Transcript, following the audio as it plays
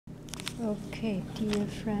Okay, dear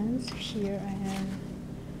friends, here I am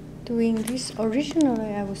doing this.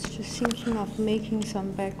 Originally I was just thinking of making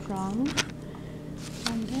some background,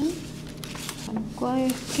 and then I'm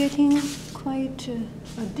getting quite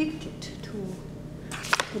addicted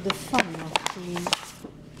to the fun of doing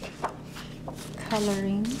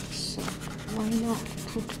coloring, so why not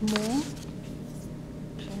put more?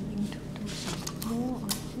 Planning to do some more of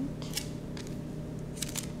it.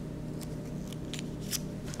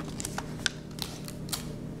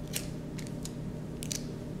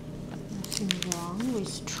 Nothing wrong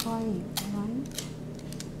with trying, right?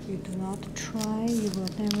 You do not try, you will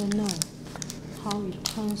never know how it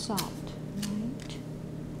turns out, right?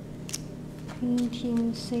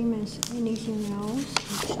 Painting, same as anything else,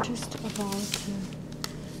 it's just about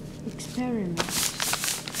experiments.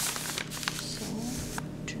 So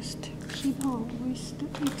just keep on with the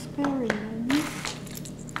experiment.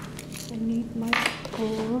 I need my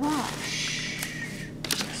brush.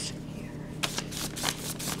 Yes, here.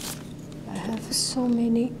 I have so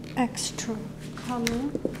many extra color. I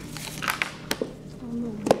don't know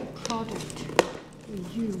what product we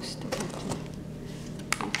used, but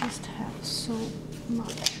we just have so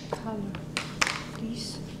much color.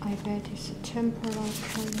 This, I bet, is a tempera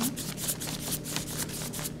color.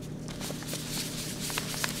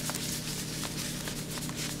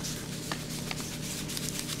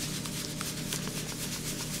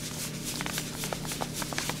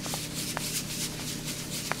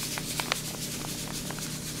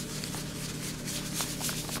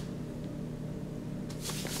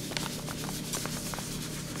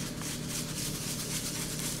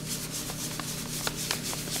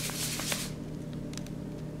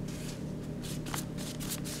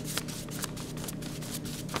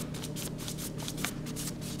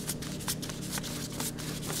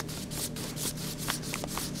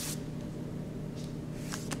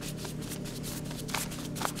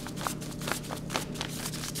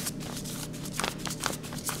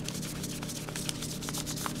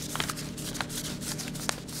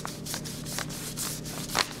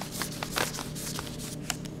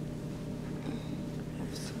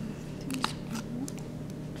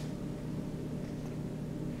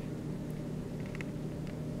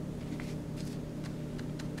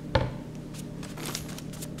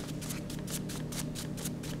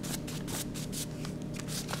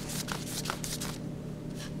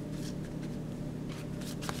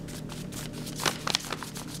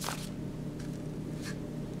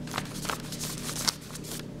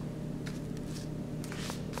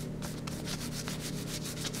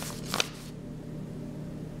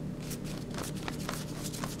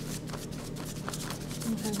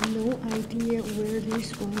 I have no idea where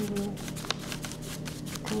this one will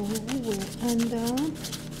go, will end up.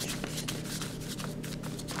 Just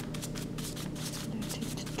let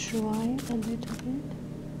it dry a little bit.